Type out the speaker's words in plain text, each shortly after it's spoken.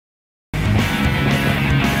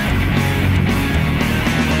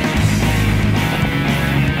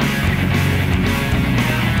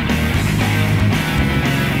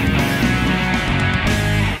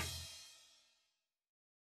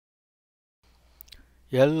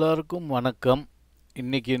எல்லாருக்கும் வணக்கம்.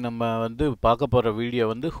 இன்னைக்கு நம்ம பார்க்க போகிற வீடியோ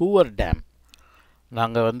ஹூவர் டேம்.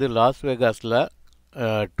 நாங்கள் லாஸ் வேகாஸில்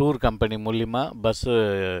டூர் கம்பெனி மூலிமா பஸ்ஸு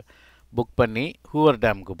புக் பண்ணி ஹூவர்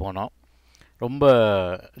டேமுக்கு போனோம். ரொம்ப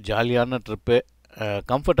ஜாலியான ட்ரிப்பு,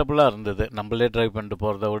 கம்ஃபர்டபுளாக இருந்தது. நம்மளே ட்ரைவ் பண்ணிட்டு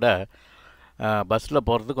போகிறத விட பஸ்ஸில்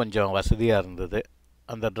போகிறது கொஞ்சம் வசதியாக இருந்தது.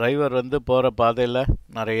 அந்த டிரைவர் போகிற பாதையில்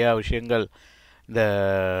நிறையா விஷயங்கள், இந்த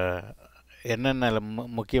என்னென்ன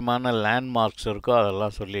முக்கியமான லேண்ட்மார்க்ஸ் இருக்கோ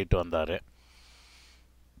அதெல்லாம் சொல்லிட்டு வந்தார்.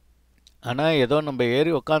 ஆனால் ஏதோ நம்ம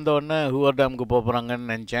ஏறி உக்காந்த உடனே ஹூவர் டேமுக்கு போகிறாங்கன்னு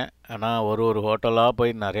நினச்சேன். ஆனால் ஒரு ஹோட்டலாக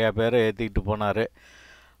போய் நிறையா பேரை ஏற்றிக்கிட்டு போனார்.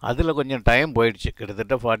 அதில் கொஞ்சம் டைம் போயிடுச்சு.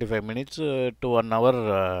 கிட்டத்தட்ட 45 மினிட்ஸ் டு 1 hour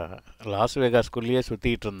லாஸ் வேகாஸ்குள்ளேயே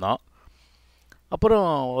சுற்றிக்கிட்டு இருந்தோம். அப்புறம்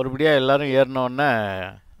ஒருபடியாக எல்லோரும் ஏறினோடனே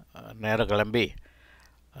நேராக கிளம்பி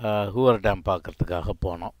ஹூவர் டேம் பார்க்குறதுக்காக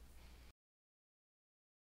போனோம்.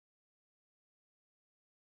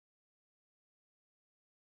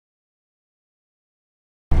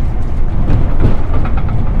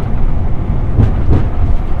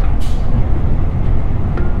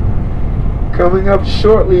 Coming up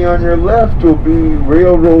shortly on your left will be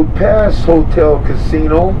Railroad Pass Hotel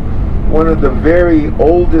Casino, one of the very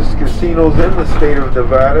oldest casinos in the state of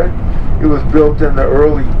Nevada. It was built in the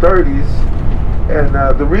early 30s, and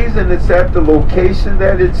the reason it's at the location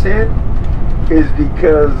that it's in is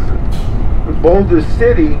because Boulder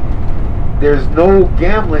City, there's no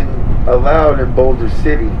gambling allowed in Boulder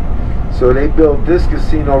City, so they built this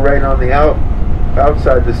casino right on the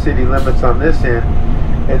outside the city limits on this end.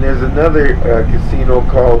 And there's another casino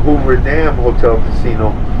called Hoover Dam Hotel Casino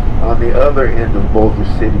on the other end of Boulder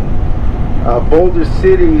City. Boulder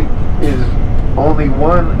City is only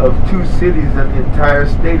one of 2 cities in the entire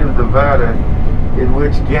state of Nevada in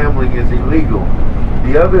which gambling is illegal.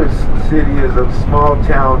 The other city is a small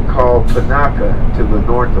town called Panaca to the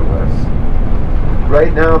north of us.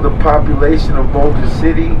 Right now the population of Boulder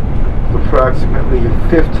City is approximately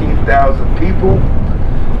 15,000 people,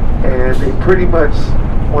 and they pretty much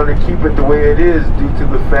want to keep it the way it is due to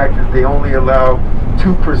the fact that they only allow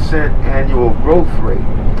 2% annual growth rate.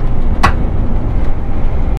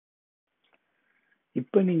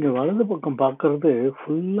 இப்போ நீங்கள் வலது பக்கம் பார்க்குறது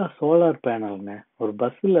ஃபுல்லாக solar பேனலுங்க. ஒரு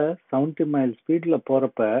பஸ்ஸில் 70 mile ஸ்பீடில்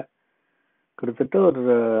போகிறப்ப கிட்டத்தட்ட ஒரு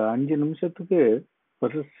 5 நிமிஷத்துக்கு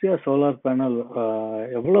வரிசையாக சோலார் பேனல்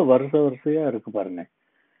எவ்வளோ வரிசையாக இருக்குது பாருங்கள்.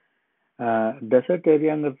 டெசர்ட்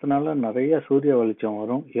ஏரியாங்கிறதுனால நிறைய சூரிய வெளிச்சம்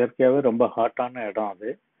வரும். இயற்கையாகவே ரொம்ப ஹாட்டான இடம் அது.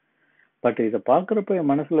 பட் இதை பார்க்குறப்ப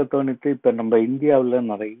என் மனசில் தோணிட்டு, இப்போ நம்ம இந்தியாவில்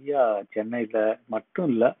நிறையா சென்னையில் மட்டும்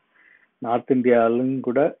இல்லை, நார்த் இந்தியாவிலும்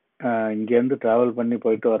கூட இங்கேருந்து ட்ராவல் பண்ணி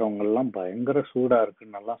போயிட்டு வரவங்கெல்லாம் பயங்கர சூடாக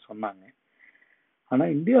இருக்குன்னு எல்லாம் சொன்னாங்க.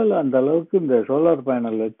 ஆனால் இந்தியாவில் அந்த அளவுக்கு இந்த சோலார்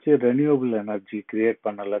பேனல் வச்சு ரெனியூவபிள் எனர்ஜி கிரியேட்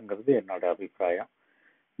பண்ணலைங்கிறது என்னோட அபிப்பிராயம்.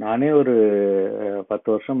 நானே ஒரு 10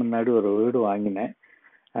 வருஷம் முன்னாடி ஒரு வீடு வாங்கினேன்.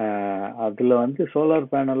 அதில் சோலார்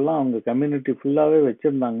பேனல்லாம் அவங்க கம்யூனிட்டி ஃபுல்லாகவே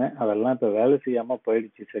வச்சுருந்தாங்க. அதெல்லாம் இப்போ வேலை செய்யாமல்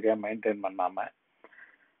போயிடுச்சு, சரியாக மெயின்டைன் பண்ணாமல்.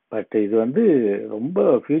 பட் இது ரொம்ப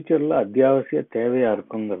ஃப்யூச்சரில் அத்தியாவசிய தேவையாக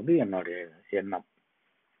இருக்குங்கிறது என்னுடைய எண்ணம்.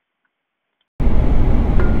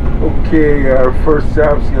 Okay, our first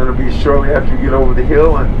stop is going to be shortly after we get over the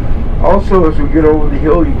hill, and also as we get over the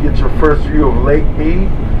hill you get your first view of Lake Mead.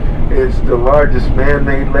 It's the largest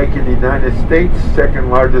man-made lake in the United States, second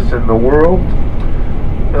largest in the world.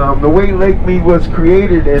 The way Lake Mead was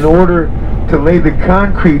created, in order to lay the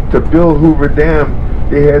concrete to build Hoover Dam,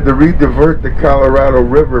 they had to re-divert the Colorado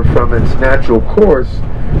River from its natural course,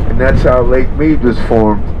 and that's how Lake Mead was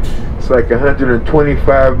formed. It's like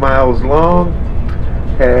 125 miles long,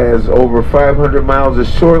 has over 500 miles of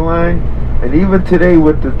shoreline, and even today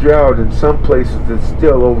with the drought, in some places it's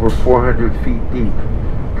still over 400 feet deep.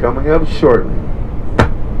 Coming up shortly.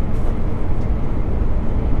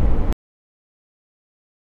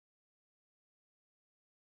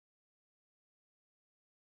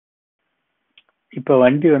 இப்போ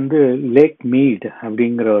வண்டி lakh meet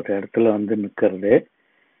அப்படிங்கிற ஒரு இடத்துல நிற்கிறது.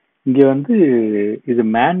 இங்கே இது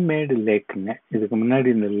man-made லேக்குங்க. இதுக்கு முன்னாடி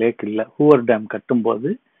இந்த லேக் இல்லை. ஹூவர் டேம் கட்டும்போது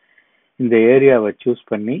இந்த ஏரியாவை சூஸ்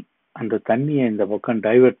பண்ணி அந்த தண்ணியை இந்த பக்கம்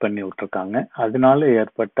டைவெர்ட் பண்ணி விட்டுருக்காங்க. அதனால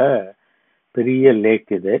ஏற்பட்ட பெரிய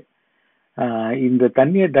லேக் இது. இந்த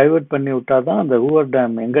தண்ணியை டைவெர்ட் பண்ணி விட்டாதான் அந்த ஹூவர்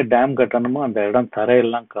டேம் எங்கே டேம் கட்டணுமோ அந்த இடம்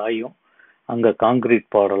தரையெல்லாம் காயும், அங்கே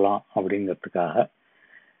காங்கிரீட் போடலாம் அப்படிங்கிறதுக்காக.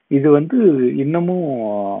 இது இன்னமும்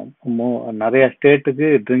நிறைய ஸ்டேட்டுக்கு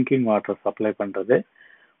ட்ரிங்கிங் வாட்டர் சப்ளை பண்ணுறது.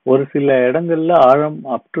 ஒரு சில இடங்கள்ல ஆழம்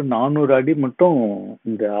அப் டு 400 அடி மட்டும்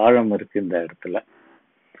இந்த ஆழம் இருக்குது இந்த இடத்துல.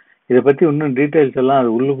 இதை பற்றி இன்னும் டீட்டெயில்ஸ் எல்லாம்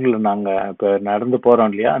அது உள்ளுக்குள்ளே நாங்கள் இப்போ நடந்து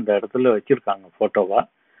போகிறோம் இல்லையா, அந்த இடத்துல வச்சுருக்காங்க ஃபோட்டோவாக.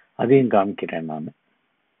 அதையும் காமிக்கிறேன் நான்.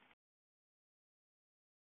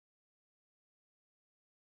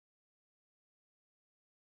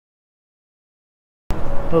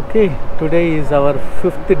 Okay, today is our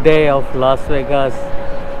 5th day of Las Vegas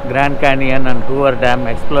Grand Canyon and Hoover Dam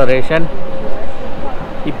exploration.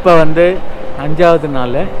 இப்போ வந்து 5வது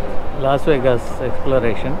நாள் Las Vegas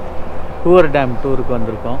exploration whoever dam டூருக்கு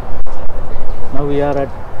வந்திருக்கோம். Now we are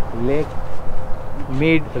at Lake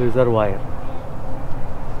Mead reservoir.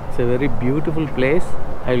 It's a very beautiful place.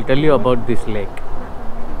 I will tell you about this lake.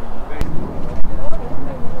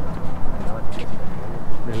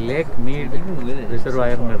 The Lake Mead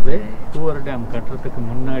reservoirங்கிறது whoever dam கட்டுறதுக்கு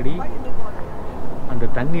முன்னாடி அந்த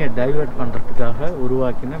தண்ணியை டைவர்ட் பண்ணுறதுக்காக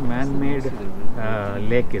உருவாக்கின மேன்மேடு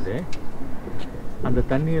லேக் இது. அந்த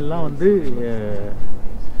தண்ணியெல்லாம் வந்து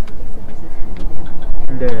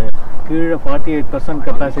இந்த கீழே 48%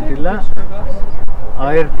 கெப்பாசிட்டியில்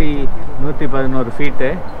 1111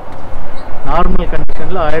 ஃபீட்டு, நார்மல்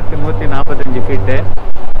கண்டிஷனில் 1145 ஃபீட்டு,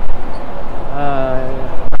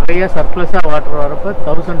 நிறைய சர்ப்ளஸாக வாட்டர் வரப்போ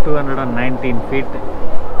 1219 ஃபீட்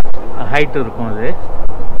ஹைட் இருக்கும். அது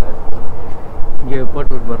இங்கே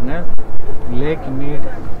போட்டு பாருங்க. லேக் மீட்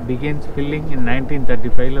பிகின்ஸ் ஃபில்லிங் இன்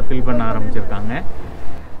 1935 ஃபில் பண்ண ஆரம்பிச்சிருக்காங்க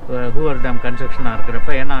ஹூவர் டேம் கன்ஸ்ட்ரக்ஷனாக இருக்கிறப்ப.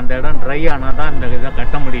 ஏன்னா அந்த இடம் ட்ரை ஆனால் தான் இந்த இதை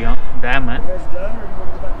கட்ட முடியும் டேமு.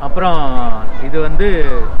 அப்புறம் இது வந்து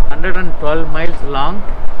 112 miles long,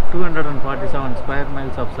 247 square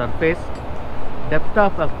miles of surface, depth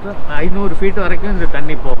of 500 feet வரைக்கும் இந்த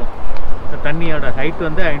தண்ணி போகும். இந்த தண்ணியோட ஹைட்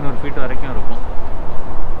வந்து 500 ஃபீட் வரைக்கும் இருக்கும்.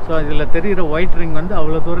 ஸோ இதில் தெரிகிற ஒயிட் ரிங் வந்து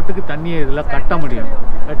அவ்வளோ தூரத்துக்கு தண்ணியை இதில் கட்ட முடியும்.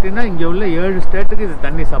 கட்டினா இங்கே உள்ள 7 ஸ்டேட்டுக்கு இது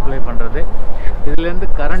தண்ணி சப்ளை பண்ணுறது. இதுலேருந்து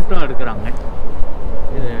கரண்ட்டும் எடுக்கிறாங்க.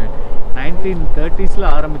 இது 1930s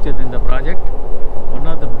ஆரம்பித்தது இந்த project. One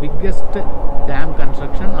of the biggest dam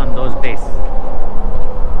construction on those days.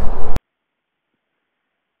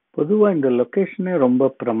 பொதுவாக இந்த லொக்கேஷனே ரொம்ப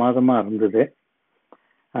பிரமாதமாக இருந்தது.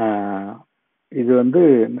 இது வந்து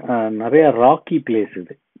நிறையா ராக்கி பிளேஸ்.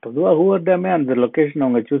 இது பொதுவாக ஹூவர் டேமே அந்த லொக்கேஷன்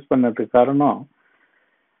அவங்க சூஸ் பண்ணதுக்கு காரணம்,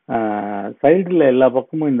 சைடில் எல்லா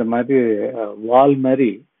பக்கமும் இந்த மாதிரி வால் மாதிரி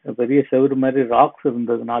பெரிய செவுறு மாதிரி ராக்ஸ்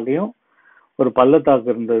இருந்ததுனாலையும் ஒரு பள்ளத்தாக்கு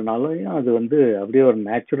இருந்ததுனாலையும் அது வந்து அப்படியே ஒரு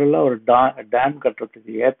நேச்சுரலாக ஒரு டேம்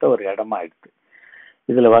கட்டுறதுக்கு ஏற்ற ஒரு இடமா ஆயிடுது.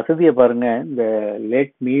 இதில் வசதியை பாருங்கள். இந்த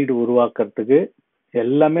லேக் மீடு உருவாக்குறதுக்கு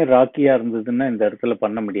எல்லாமே ராக்கியாக இருந்ததுன்னா இந்த இடத்துல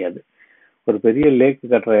பண்ண முடியாது. ஒரு பெரிய லேக்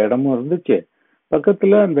கட்டுற இடமும் இருந்துச்சு.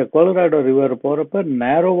 பக்கத்தில் அந்த கொலராடோ ரிவர் போகிறப்ப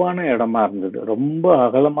நேரோவான இடமா இருந்தது. ரொம்ப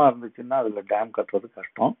அகலமாக இருந்துச்சுன்னா அதில் டேம் கட்டுறது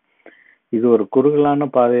கஷ்டம். இது ஒரு குறுகலான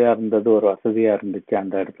பாதையாக இருந்தது, ஒரு வசதியாக இருந்துச்சு.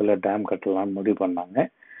 அந்த இடத்துல டேம் கட்டலாம்னு முடிவு பண்ணாங்க.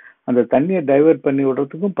 அந்த தண்ணியை டைவர்ட் பண்ணி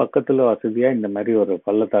விடுறதுக்கும் பக்கத்தில் வசதியாக இந்த மாதிரி ஒரு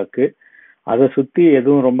பள்ளத்தாக்கு, அதை சுற்றி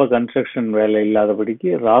எதுவும் ரொம்ப கன்ஸ்ட்ரக்ஷன் வேலை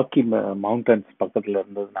இல்லாதபடிக்கு ராக்கி மவுண்டன்ஸ் பக்கத்தில்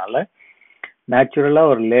இருந்ததுனால நேச்சுரலாக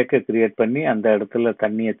ஒரு லேக்கை கிரியேட் பண்ணி அந்த இடத்துல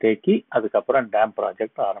தண்ணியை தேக்கி அதுக்கப்புறம் டேம்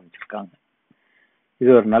ப்ராஜெக்ட் ஆரம்பிச்சிருக்காங்க.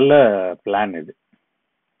 இது ஒரு நல்ல பிளான். இது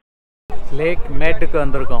லேக் மேட்டுக்கு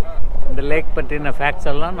வந்திருக்கோம். இந்த லேக் பற்றின ஃபேக்ட்ஸ்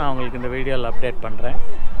எல்லாம் நான் உங்களுக்கு இந்த வீடியோவில் அப்டேட் பண்ணுறேன்.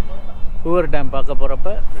 ஹூவர் டேம் பார்க்க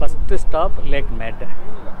போகிறப்ப ஃபஸ்ட்டு ஸ்டாப் லேக் மேட்டு.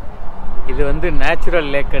 இது வந்து நேச்சுரல்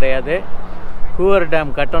லேக் கிடையாது. ஹூவர்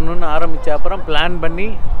டேம் கட்டணும்னு ஆரம்பித்த அப்புறம் பிளான் பண்ணி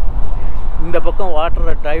இந்த பக்கம்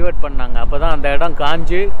வாட்டரை டைவர்ட் பண்ணாங்க. அப்போ தான் அந்த இடம்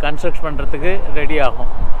காஞ்சு கன்ஸ்ட்ரக்ட் பண்ணுறதுக்கு ரெடி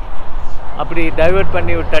ஆகும். அப்படி டைவர்ட்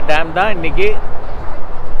பண்ணி விட்ட டேம் தான் இன்றைக்கி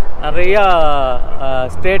நிறையா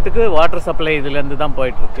ஸ்டேட்டுக்கு வாட்டர் சப்ளை இதுலேருந்து தான்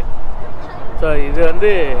போயிட்டுருக்கு. ஸோ இது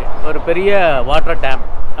வந்து ஒரு பெரிய வாட்டர் டேம்.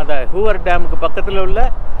 அந்த ஹூவர் டேமுக்கு பக்கத்தில் உள்ள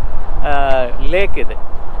லேக் இது.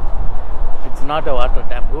 It's not a water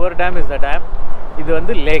dam. Whoever dam is the dam. இது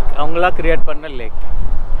வந்து லேக், அவங்களா கிரியேட் பண்ண லேக்.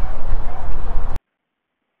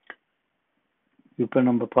 இப்போ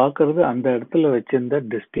நம்ம பார்க்குறது அந்த இடத்துல வச்சிருந்த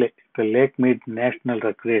டிஸ்பிளே. இப்போ லேக் மீட் நேஷ்னல்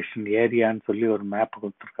ரெக்ரியேஷன் ஏரியான்னு சொல்லி ஒரு மேப்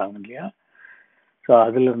கொடுத்துருக்காங்க இல்லையா. ஸோ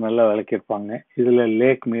அதில் நல்லா விளக்கியிருப்பாங்க. இதில்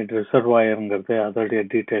லேக் மீட் ரிசர்வாயருங்கிறது அதோடைய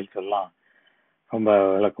டீட்டெயில்ஸ் எல்லாம் ரொம்ப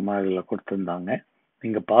விளக்கமாக இதில் கொடுத்துருந்தாங்க.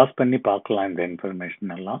 நீங்கள் பாஸ் பண்ணி பார்க்கலாம் இந்த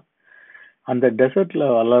இன்ஃபர்மேஷன் எல்லாம். அந்த டெசர்ட்டில்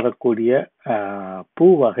வளரக்கூடிய பூ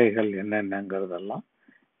வகைகள் என்னென்னங்கிறதெல்லாம்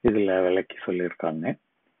இதில் விளக்கி சொல்லியிருக்காங்க.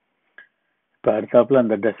 இப்போ அடுத்தாப்புல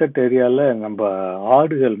அந்த டெசர்ட் ஏரியாவில் நம்ம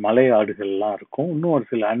ஆடுகள், மலை ஆடுகள்லாம் இருக்கும். இன்னும் ஒரு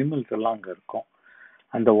சில அனிமல்ஸ் எல்லாம் அங்கே இருக்கும்.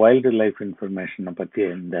 அந்த வைல்டு லைஃப் இன்ஃபர்மேஷனை பற்றி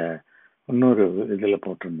இந்த இன்னொரு இதில்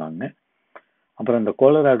போட்டிருந்தாங்க. அப்புறம் இந்த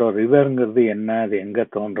கொலராடோ ரிவருங்கிறது என்ன, அது எங்கே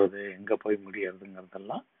தோன்றது, எங்கே போய்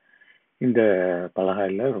முடியறதுங்கிறதெல்லாம் இந்த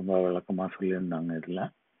பலகையில் ரொம்ப விளக்கமாக சொல்லியிருந்தாங்க. இதில்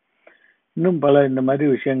இன்னும் பல இந்த மாதிரி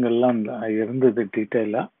விஷயங்கள்லாம் இருந்தது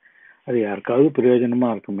டீட்டெயிலாக. அது யாருக்காவது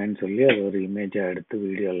பிரயோஜனமாக இருக்குமேன்னு சொல்லி அதை ஒரு இமேஜாக எடுத்து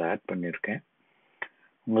வீடியோவில் ஆட் பண்ணியிருக்கேன்.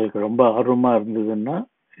 உங்களுக்கு ரொம்ப ஆர்வமாக இருந்ததுன்னா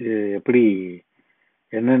எப்படி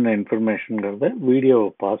என்னென்ன இன்ஃபர்மேஷனுங்கிறத வீடியோவை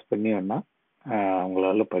பாஸ் பண்ணி வேணால்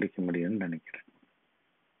அவங்களால படிக்க முடியும்னு நினைக்கிறேன்.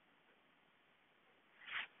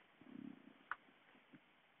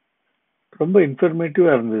 ரொம்ப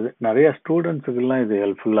இன்ஃபர்மேட்டிவாக இருந்தது. நிறைய ஸ்டூடெண்ட்ஸுக்கெல்லாம் இது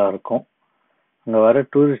ஹெல்ப்ஃபுல்லாக இருக்கும். அங்கே வர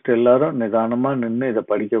டூரிஸ்ட் எல்லாரும் நிதானமாக நின்று இதை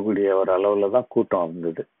படிக்கக்கூடிய ஒரு அளவில் தான் கூட்டம்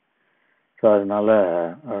இருந்தது. ஸோ அதனால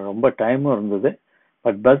ரொம்ப டைமும் இருந்தது.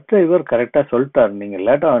 பட் பஸ் டிரைவர் கரெக்டாக சொல்லிட்டார், நீங்கள்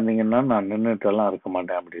லேட்டாக வந்தீங்கன்னா நான் நின்றுட்டெல்லாம் இருக்க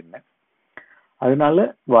மாட்டேன் அப்படின்னு. அதனால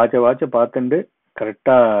வாட்சை பார்த்துட்டு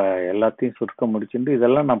கரெக்டாக எல்லாத்தையும் சுருக்க முடிச்சுட்டு,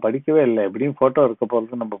 இதெல்லாம் நான் படிக்கவே இல்லை, எப்படியும் ஃபோட்டோ இருக்க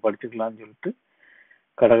போகிறது நம்ம படிச்சுக்கலாம்னு சொல்லிட்டு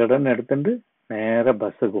கடகடன்னு எடுத்துட்டு நேராக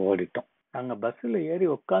பஸ்ஸுக்கு ஓடிட்டோம். நாங்கள் பஸ்ஸில் ஏறி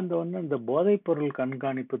உட்காந்தோன்னு இந்த போதைப் பொருள்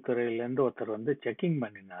கண்காணிப்பு துறையிலேருந்து ஒருத்தர் வந்து checking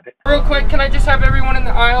பண்ணினாரு. Real quick, can I just have everyone in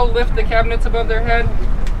the aisle lift the cabinets above their head?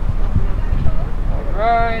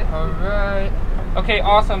 All right. Okay,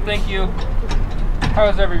 awesome, thank you. How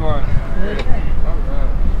is everyone? All right.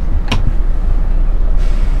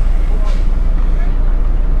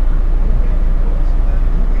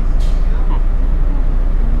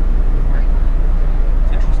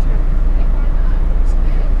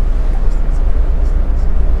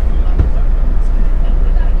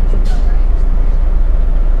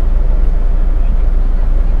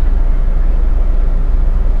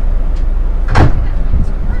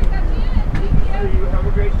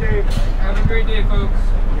 Have a great day, folks.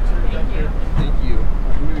 Thank you. Thank you.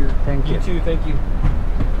 You too, thank you.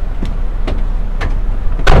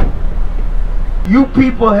 You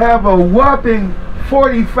people have a whopping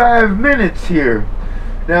 45 minutes here.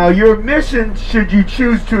 Now your mission, should you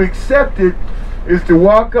choose to accept it, is to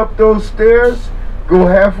walk up those stairs, go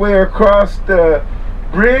halfway across the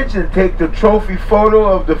bridge and take the trophy photo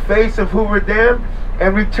of the face of Hoover Dam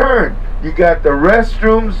and return. You got the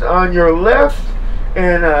restrooms on your left,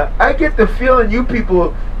 and I get the feeling you people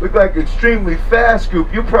look like extremely fast group.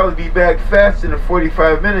 You'll probably be back fast in the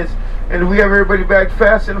 45 minutes, and if we have everybody back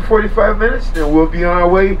fast in the 45 minutes, then we'll be on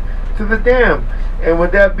our way to the dam. And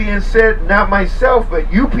with that being said, not myself, but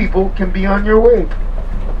you people can be on your way.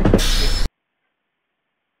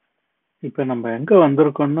 இப்போ நம்ம எங்கே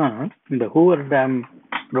வந்திருக்கோம்னா, இந்த whoever dam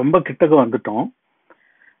ரொம்ப கிட்டக்க வந்துட்டோம்.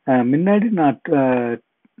 முன்னாடி நான்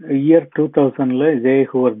year 2000 இதே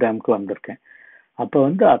ஹூவர் டேம்க்கு வந்திருக்கேன். அப்போ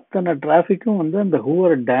வந்து அத்தனை டிராஃபிக்கும் வந்து அந்த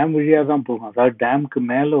ஹூவர் டேம் வழியாக தான் போகும். அதாவது டேமுக்கு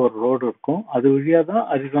மேலே ஒரு ரோடு இருக்கும், அது வழியாக தான்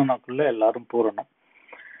அரிசோனாக்குள்ளே எல்லாரும் போகணும்.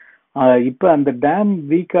 இப்போ அந்த டேம்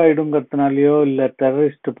வீக் ஆகிடுங்கிறதுனாலையோ இல்லை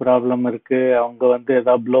டெரரிஸ்ட் ப்ராப்ளம் இருக்குது, அவங்க வந்து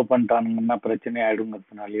எதாவது ப்ளோ பண்ணிட்டானுங்கன்னா பிரச்சனை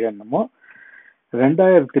ஆகிடுங்கிறதுனாலையோ என்னமோ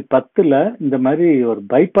 2010 இந்த மாதிரி ஒரு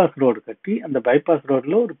பைபாஸ் ரோடு கட்டி, அந்த பைபாஸ்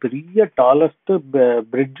ரோடில் ஒரு பெரிய டாலஸ்ட்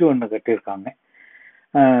பிரிட்ஜ் ஒன்று கட்டியிருக்காங்க.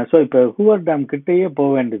 ஸோ இப்போ ஹூவர் டேம் கிட்டேயே போக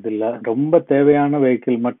வேண்டியதில்லை, ரொம்ப தேவையான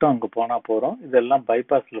வெஹிக்கிள் மட்டும் அங்கே போனால் போகிறோம். இதெல்லாம்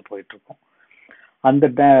பைபாஸில் போயிட்டுருக்கோம். அந்த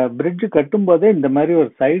பிரிட்ஜு கட்டும்போதே இந்த மாதிரி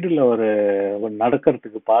ஒரு சைடில் ஒரு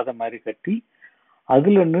நடக்கிறதுக்கு பாதை மாதிரி கட்டி,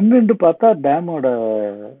 அதில் நின்றுட்டு பார்த்தா டேமோட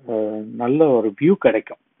நல்ல ஒரு வியூ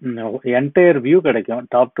கிடைக்கும், என்டையர் வியூ கிடைக்கும்.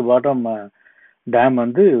 டாப் டு பாட்டம் டேம்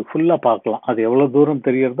வந்து ஃபுல்லாக பார்க்கலாம். அது எவ்வளோ தூரம்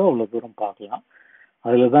தெரியறதோ அவ்வளோ தூரம் பார்க்கலாம்.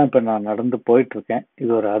 அதில் தான் இப்போ நான் நடந்து போயிட்டுருக்கேன்.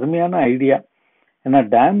 இது ஒரு அருமையான ஐடியா. ஏன்னா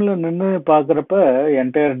டேமில் நின்று பார்க்குறப்ப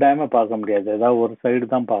என்டையர் டேமை பார்க்க முடியாது, ஏதாவது ஒரு சைடு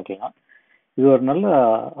தான் பார்க்கலாம். இது ஒரு நல்ல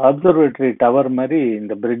அப்சர்வேட்டரி டவர் மாதிரி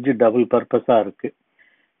இந்த பிரிட்ஜு டபுள் பர்பஸாக இருக்குது.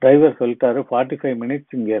 டிரைவர் சொல்லிட்டாரு 45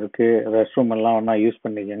 மினிட்ஸ் இங்கே இருக்குது, ரெஸ்ட் ரூம் எல்லாம் ஒன்றா யூஸ்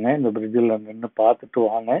பண்ணிக்கோங்க, இந்த பிரிட்ஜில் நின்று பார்த்துட்டு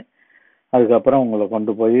வாங்க, அதுக்கப்புறம் உங்களை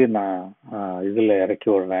கொண்டு போய் நான் இதில் இறக்கி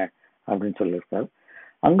விடுறேன் அப்படின்னு சொல்லியிருக்காரு.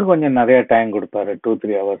 அங்கே கொஞ்சம் நிறைய டைம் கொடுப்பாரு,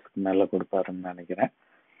 2-3 ஹவர்ஸ்க்கு மேலே கொடுப்பாருன்னு நினைக்கிறேன்.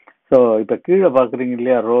 ஸோ இப்போ கீழே பார்க்குறீங்க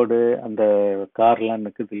இல்லையா ரோடு, அந்த கார்லாம்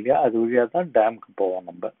நிற்குது இல்லையா, அது வழியாக தான் டேமுக்கு போவோம்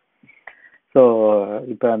நம்ம. ஸோ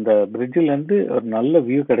இப்போ அந்த பிரிட்ஜிலேருந்து ஒரு நல்ல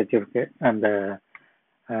வியூ கிடைச்சிருக்கு. அந்த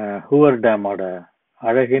ஹூவர் டேமோட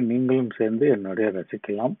அழகை நீங்களும் சேர்ந்து என்னுடைய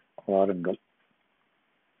ரசிக்கலாம், வாருங்கள்.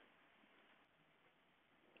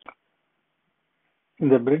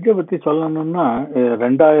 இந்த பிரிட்ஜை பற்றி சொல்லணும்னா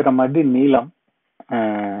 2000 அடி நீளம்,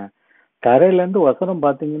 தரையிலேருந்து வசனம்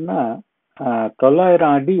பார்த்தீங்கன்னா 900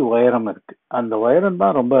 அடி உயரம் இருக்கு. அந்த உயரம்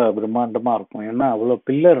தான் ரொம்ப பிரம்மாண்டமாக இருக்கும். ஏன்னா அவ்வளோ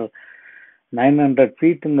பில்லர் 900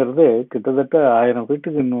 ஃபீட்டுங்கிறது கிட்டத்தட்ட 1000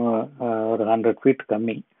 ஃபீட்டுக்கு இன்னும் ஒரு 100 ஃபீட்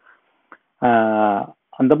கம்மி.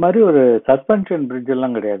 அந்த மாதிரி ஒரு சஸ்பென்ஷன் பிரிட்ஜ்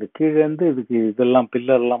எல்லாம் கிடையாது. கீழேருந்து இதுக்கு இதெல்லாம்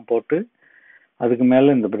பில்லர்லாம் போட்டு அதுக்கு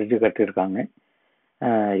மேலே இந்த பிரிட்ஜு கட்டியிருக்காங்க.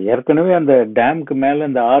 ஏற்கனவே அந்த டேமுக்கு மேலே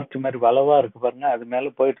இந்த ஆர்ச் மாதிரி வளவா இருக்கு பாருங்க, அது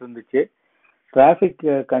மேலே போயிட்டு இருந்துச்சு. டிராஃபிக்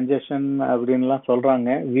கன்ஜெஷன் அப்படின்லாம் சொல்கிறாங்க,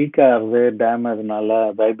 வீக் ஆகுது டேம், அதனால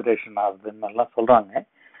வைப்ரேஷன் ஆகுதுன்னு எல்லாம் சொல்கிறாங்க.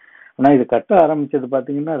 ஆனால் இது கட்ட ஆரம்பித்தது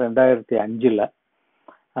பார்த்தீங்கன்னா 2005.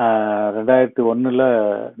 2001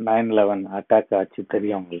 9/11 அட்டாக் ஆச்சு,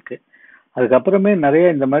 தெரியும் உங்களுக்கு. அதுக்கப்புறமே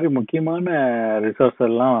நிறைய இந்த மாதிரி முக்கியமான ரிசோர்ஸ்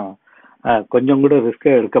எல்லாம் கொஞ்சம் கூட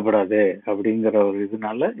ரிஸ்கே எடுக்கப்படாது அப்படிங்கிற ஒரு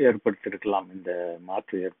இதனால ஏற்படுத்தியிருக்கலாம் இந்த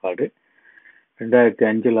மாற்று ஏற்பாடு.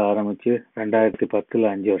 2005 ஆரம்பிச்சு 2010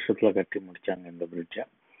 5 வருஷத்துல கட்டி முடிச்சாங்க இந்த பிரிட்ஜை.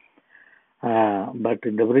 பட்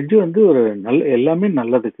இந்த பிரிட்ஜ் வந்து ஒரு எல்லாமே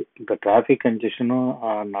நல்லதுக்கு. இப்போ டிராஃபிக் கன்ஜெஷனும்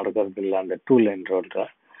நடக்கிறது இல்லை அந்த 2 லைன் ரோட்ல.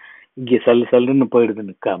 இங்கே சல்லுன்னு போயிடுது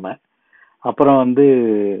நிற்காம. அப்புறம் வந்து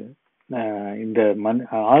இந்த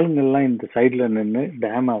ஆளுங்கள்லாம் இந்த சைடில் நின்று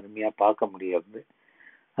டேம் அருமையாக பார்க்க முடியாது.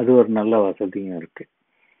 அது ஒரு நல்ல வசதியும் இருக்கு.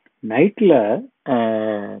 நைட்டில்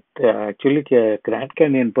ஆக்சுவலி கிராண்ட்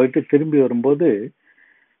கேனியன் போயிட்டு திரும்பி வரும்போது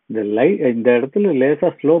இந்த இடத்துல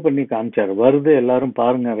லேசாக ஸ்லோ பண்ணி காமிச்சார். வருது எல்லாரும்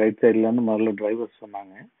பாருங்க ரைட் சைட்லன்னு முதல்ல டிரைவர்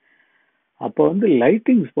சொன்னாங்க. அப்போ வந்து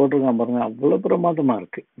லைட்டிங்ஸ் போட்டிருக்கான் பாருங்க, அவ்வளோ பிரமாதமாக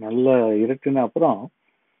இருக்கு. நல்லா இருக்குன்னு அப்புறம்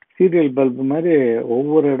சீரியல் பல்பு மாதிரி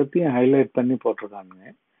ஒவ்வொரு இடத்தையும் ஹைலைட் பண்ணி போட்டிருக்கானுங்க.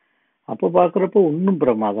 அப்போ பார்க்குறப்போ இன்னும்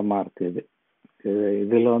பிரமாதமாக இருக்குது.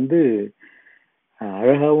 இதில் வந்து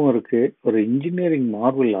அழகாகவும் இருக்கு. ஒரு இன்ஜினியரிங்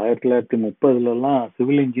மார்வல். 1930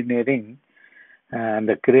 சிவில் இன்ஜினியரிங்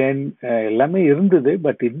அந்த கிரேன் எல்லாமே இருந்தது.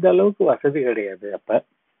 பட் இந்த அளவுக்கு வசதி கிடையாது. அப்போ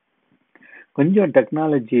கொஞ்சம்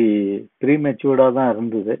டெக்னாலஜி ப்ரீமெச்சூர்டாக தான்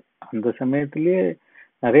இருந்தது. அந்த சமயத்திலேயே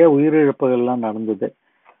நிறைய உயிரிழப்புகள்லாம் நடந்தது.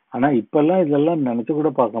 ஆனால் இப்போல்லாம் இதெல்லாம் நினச்சி கூட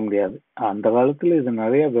பார்க்க முடியாது. அந்த காலத்தில் இது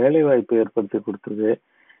நிறைய வேலை வாய்ப்பு ஏற்படுத்தி கொடுத்தது.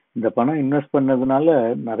 இந்த பணம் இன்வெஸ்ட் பண்ணதுனால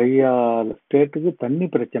நிறையா ஸ்டேட்டுக்கு தண்ணி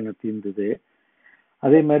பிரச்சனை தீர்ந்தது.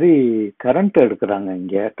 அதே மாதிரி கரண்ட் எடுக்கிறாங்க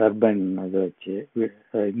இங்கே டர்பைன் இது வச்சு,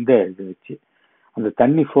 இந்த இது வச்சு அந்த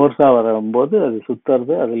தண்ணி ஃபோர்ஸாக வரும்போது அது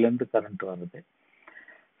சுற்றுறது, அதுலேருந்து கரண்ட் வருது.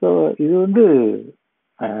 ஸோ இது வந்து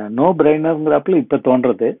நோ பிரைனருங்கிறப்பல இப்போ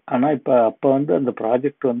தோன்றது. ஆனால் அப்போ வந்து அந்த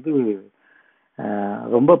ப்ராஜெக்ட் வந்து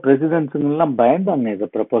ரொம்ப பிரசிடென்ட்ஸுங்கெல்லாம் பயந்தாங்க இதை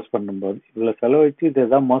ப்ரப்போஸ் பண்ணும்போது. இவ்வளோ செலவழிச்சு இது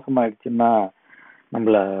எதாவது மோசமாயிடுச்சுன்னா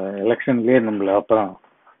நம்மளை எலெக்ஷன்லேயே நம்மளை அப்புறம்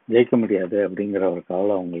ஜெயிக்க முடியாது அப்படிங்கிற ஒரு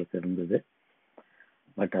கவலை அவங்களுக்கு இருந்தது.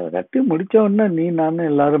 பட் அதை கட்டி முடித்த உடனே நானும்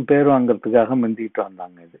எல்லாரும் பேர் வாங்கிறதுக்காக முந்திக்கிட்டு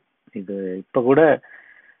வந்தாங்க. இது இப்போ கூட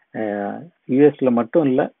யூஎஸில் மட்டும்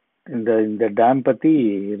இல்லை, இந்த டேம் பற்றி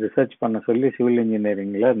ரிசர்ச் பண்ண சொல்லி சிவில்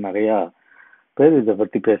இன்ஜினியரிங்கில் நிறையா பேர் இதை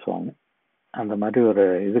பற்றி பேசுவாங்க. அந்த மாதிரி ஒரு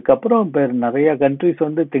இதுக்கப்புறம் நிறைய கண்ட்ரிஸ்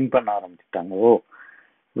வந்து திங்க் பண்ண ஆரம்பிச்சிட்டாங்க.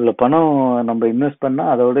 இவ்வளோ பணம் நம்ம இன்வெஸ்ட்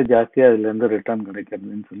பண்ணால் அதோட ஜாஸ்தியாக அதுலேருந்து ரிட்டர்ன்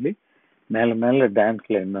கிடைக்கிறதுன்னு சொல்லி மேலே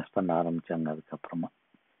டேம்ஸில் இன்வெஸ்ட் பண்ண ஆரம்பித்தாங்க அதுக்கப்புறமா.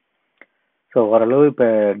 ஸோ ஓரளவு இப்போ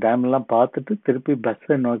டேம்லாம் பார்த்துட்டு திருப்பி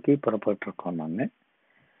பஸ்ஸை நோக்கி புறப்பட்டுருக்கோம். நாங்கள்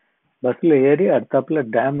பஸ்ஸில் ஏறி அடுத்தாப்பில்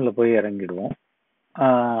டேமில் போய் இறங்கிடுவோம்.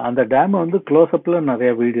 அந்த டேமை வந்து க்ளோஸ்அப்பில்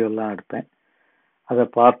நிறைய வீடியோலாம் எடுப்பேன். அதை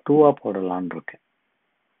பார்ட் 2 போடலான் இருக்கேன்.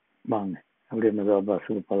 வாங்க அப்படியே மெதுவாக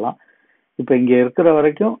பஸ்ஸுக்கு போகலாம். இப்போ இங்கே இருக்கிற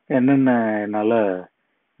வரைக்கும் என்னென்ன என்னால்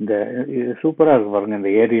இந்த சூப்பராக இருக்கு பாருங்க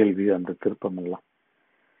இந்த ஏரியல் வியூ, அந்த திருப்பமெல்லாம்.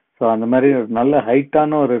 ஸோ அந்த மாதிரி ஒரு நல்ல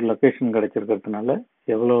ஹைட்டான ஒரு லொக்கேஷன் கிடைச்சிருக்கிறதுனால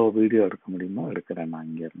எவ்வளோ வீடியோ எடுக்க முடியுமோ எடுக்கிறேன் நான்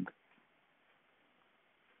இங்கேருந்து.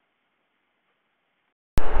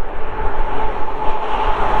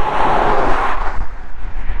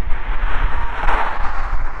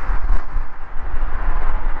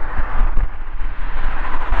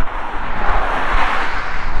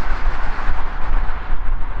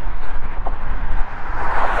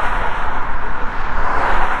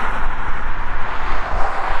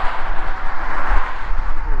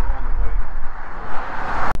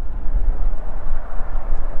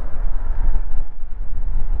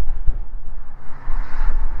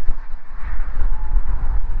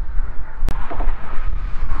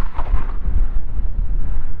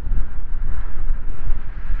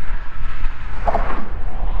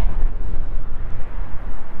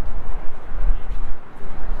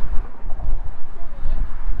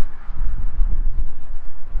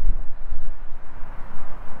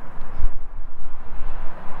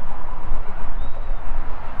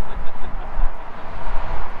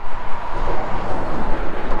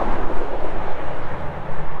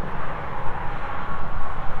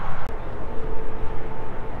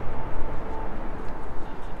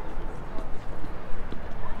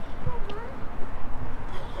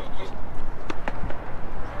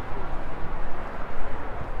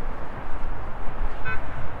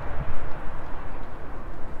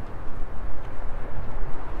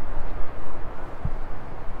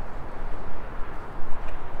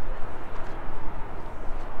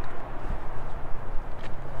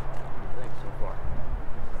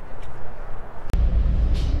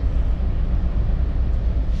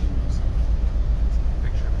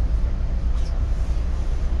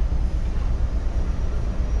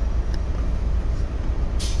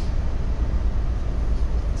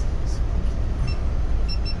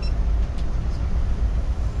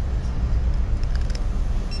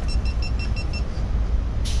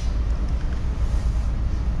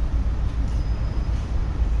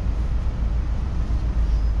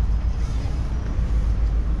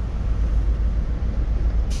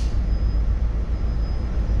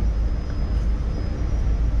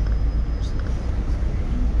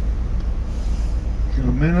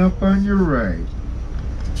 up on your right.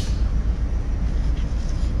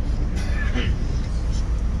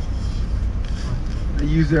 They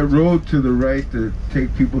use that road to the right to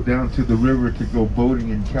take people down to the river to go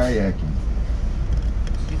boating and kayaking.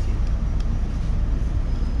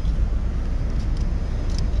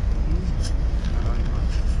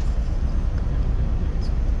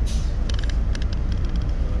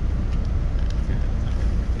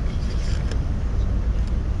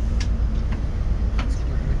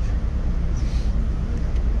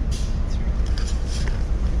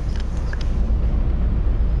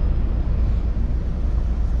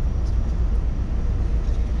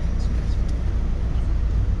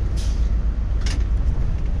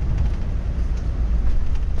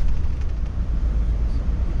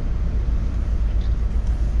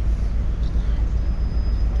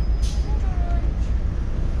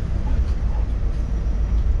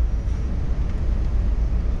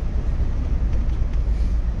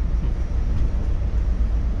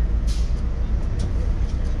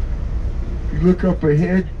 Look up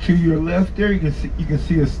ahead to your left there, you can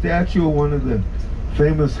see a statue of one of the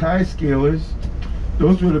famous high scalers.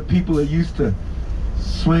 Those were the people that used to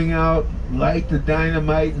swing out, light the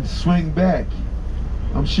dynamite, and swing back.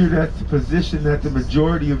 I'm sure that's the position that the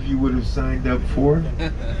majority of you would have signed up for.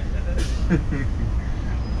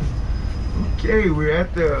 Okay, we're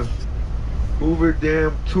at the Hoover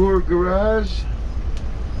Dam Tour Garage.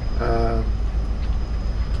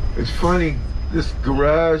 It's funny, this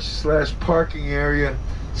garage slash parking area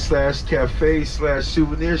slash cafe slash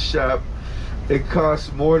souvenir shop, it costs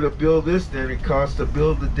more to build this than it costs to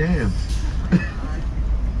build the dam.